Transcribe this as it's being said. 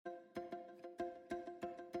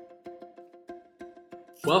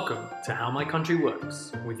Welcome to How My Country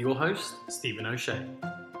Works with your host, Stephen O'Shea,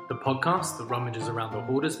 the podcast that rummages around the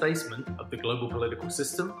hoarder's basement of the global political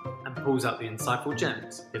system and pulls out the insightful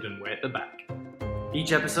gems hidden way at the back.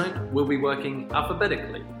 Each episode, we'll be working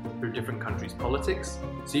alphabetically through different countries' politics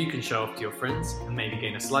so you can show off to your friends and maybe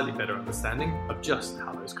gain a slightly better understanding of just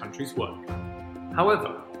how those countries work.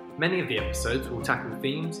 However, many of the episodes will tackle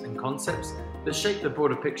themes and concepts that shape the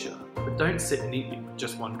broader picture but don't sit neatly with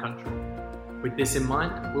just one country. With this in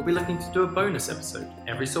mind, we'll be looking to do a bonus episode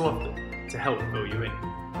every so often to help fill you in.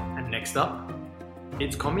 And next up,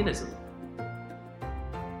 it's communism.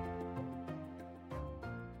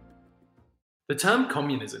 The term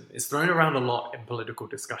communism is thrown around a lot in political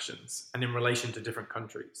discussions and in relation to different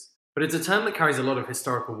countries, but it's a term that carries a lot of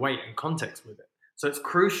historical weight and context with it, so it's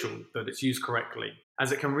crucial that it's used correctly,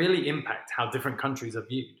 as it can really impact how different countries are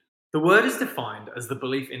viewed. The word is defined as the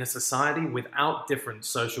belief in a society without different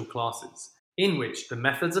social classes, in which the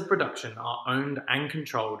methods of production are owned and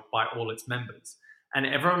controlled by all its members, and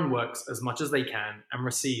everyone works as much as they can and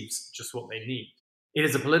receives just what they need. It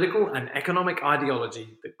is a political and economic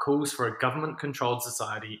ideology that calls for a government-controlled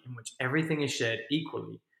society in which everything is shared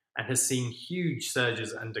equally and has seen huge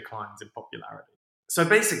surges and declines in popularity. So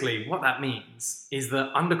basically, what that means is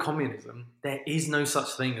that under communism, there is no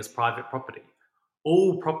such thing as private property.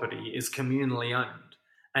 All property is communally owned,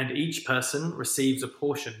 and each person receives a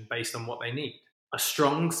portion based on what they need. A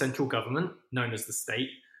strong central government, known as the state,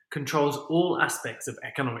 controls all aspects of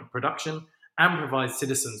economic production and provides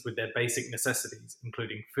citizens with their basic necessities,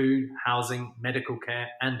 including food, housing, medical care,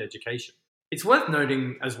 and education. It's worth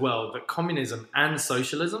noting as well that communism and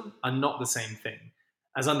socialism are not the same thing,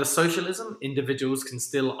 as under socialism, individuals can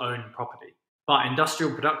still own property. But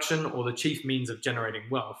industrial production, or the chief means of generating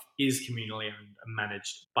wealth, is communally owned and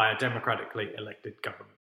managed by a democratically elected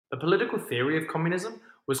government. The political theory of communism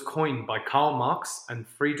was coined by Karl Marx and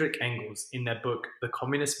Friedrich Engels in their book The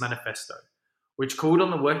Communist Manifesto, which called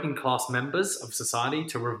on the working class members of society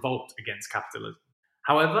to revolt against capitalism.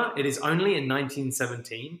 However, it is only in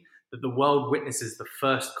 1917 that the world witnesses the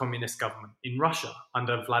first communist government in Russia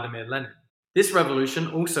under Vladimir Lenin. This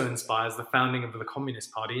revolution also inspires the founding of the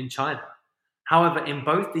Communist Party in China. However, in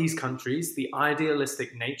both these countries, the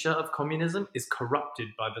idealistic nature of communism is corrupted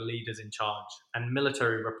by the leaders in charge, and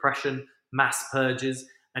military repression, mass purges,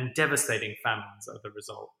 and devastating famines are the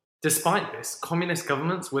result. Despite this, communist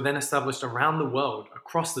governments were then established around the world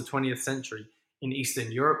across the 20th century in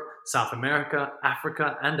Eastern Europe, South America,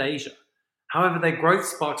 Africa, and Asia. However, their growth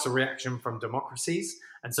sparks a reaction from democracies,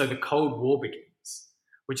 and so the Cold War begins,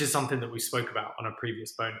 which is something that we spoke about on a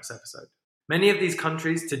previous bonus episode. Many of these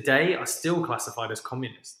countries today are still classified as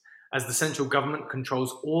communist, as the central government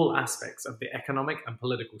controls all aspects of the economic and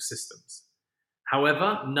political systems.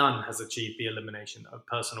 However, none has achieved the elimination of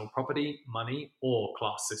personal property, money, or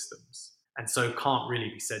class systems, and so can't really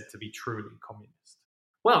be said to be truly communist.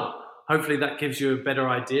 Well, hopefully that gives you a better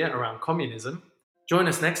idea around communism. Join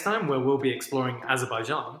us next time where we'll be exploring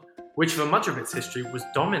Azerbaijan, which for much of its history was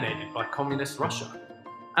dominated by communist Russia.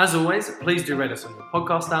 As always, please do rate us on your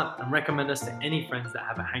podcast app and recommend us to any friends that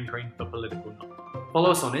have a hankering for political knowledge. Follow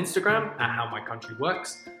us on Instagram at How My Country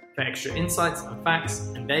Works for extra insights and facts,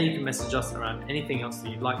 and there you can message us around anything else that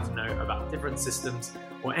you'd like to know about different systems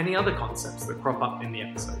or any other concepts that crop up in the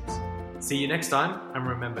episodes. See you next time, and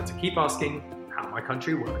remember to keep asking how my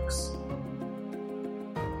country works.